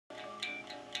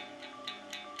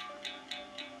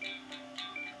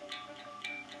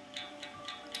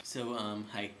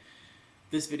Hi.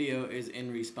 This video is in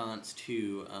response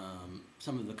to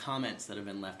some of the comments that have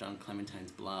been left on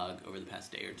Clementine's blog over the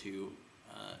past day or two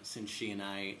since she and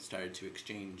I started to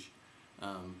exchange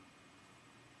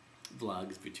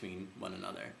vlogs between one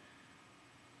another.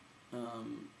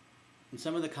 In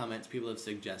some of the comments, people have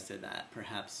suggested that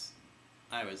perhaps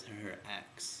I was her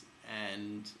ex,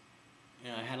 and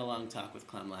I had a long talk with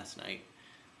Clem last night,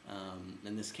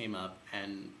 and this came up,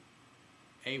 and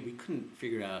we couldn't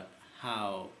figure out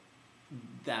how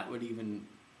that would even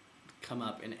come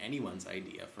up in anyone's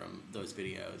idea from those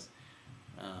videos.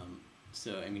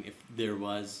 So, I mean, if there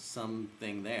was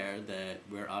something there that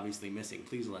we're obviously missing,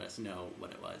 please let us know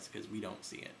what it was, because we don't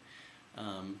see it.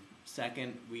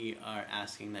 Second, we are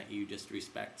asking that you just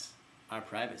respect our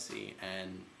privacy,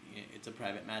 and it's a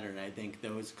private matter, and I think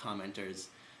those commenters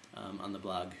on the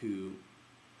blog who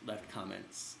left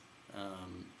comments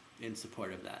in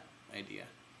support of that idea.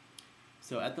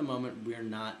 So at the moment, we're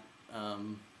not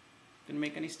going to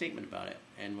make any statement about it,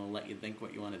 and we'll let you think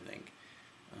what you want to think.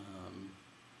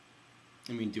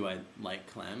 I mean, do I like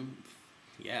Clem?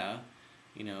 Yeah.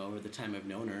 Over the time I've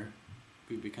known her,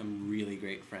 we've become really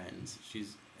great friends.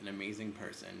 She's an amazing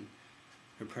person.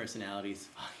 Her personality is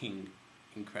fucking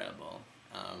incredible.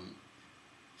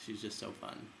 She's just so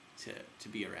fun to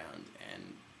be around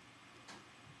and,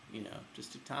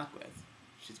 just to talk with.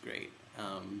 She's great.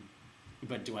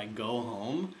 But do I go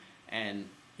home and,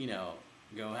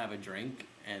 go have a drink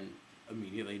and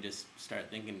immediately just start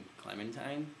thinking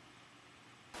Clementine?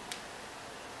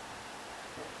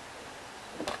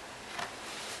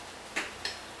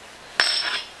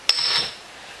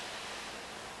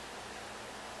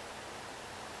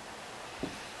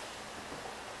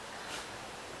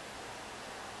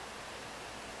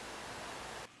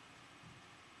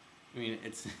 I mean,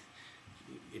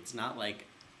 it's not like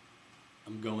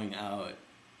I'm going out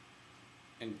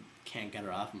and can't get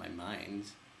her off my mind.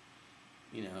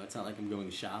 It's not like I'm going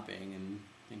shopping and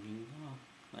thinking, oh,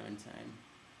 Clementine.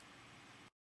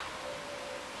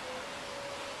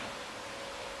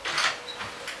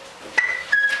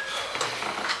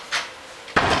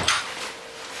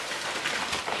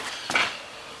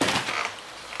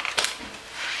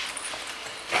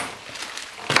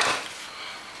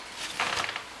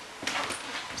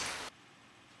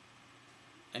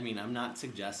 I mean, I'm not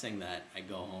suggesting that I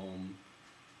go home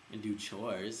and do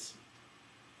chores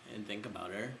and think about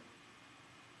her.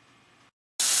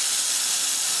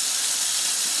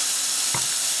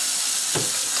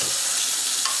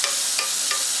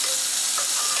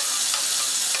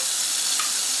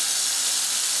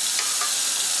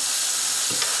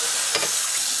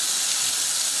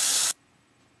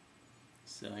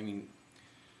 So, I mean,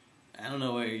 I don't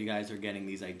know where you guys are getting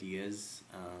these ideas,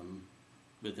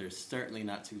 but they're certainly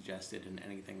not suggested in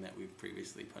anything that we've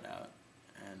previously put out.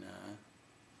 And,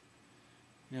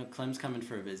 Clem's coming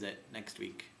for a visit next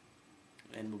week,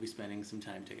 and we'll be spending some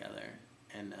time together,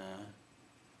 and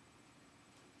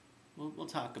we'll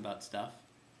talk about stuff,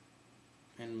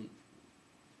 and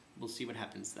we'll see what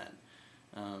happens then.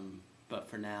 But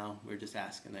for now, we're just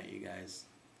asking that you guys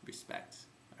respect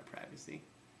our privacy.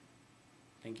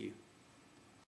 Thank you.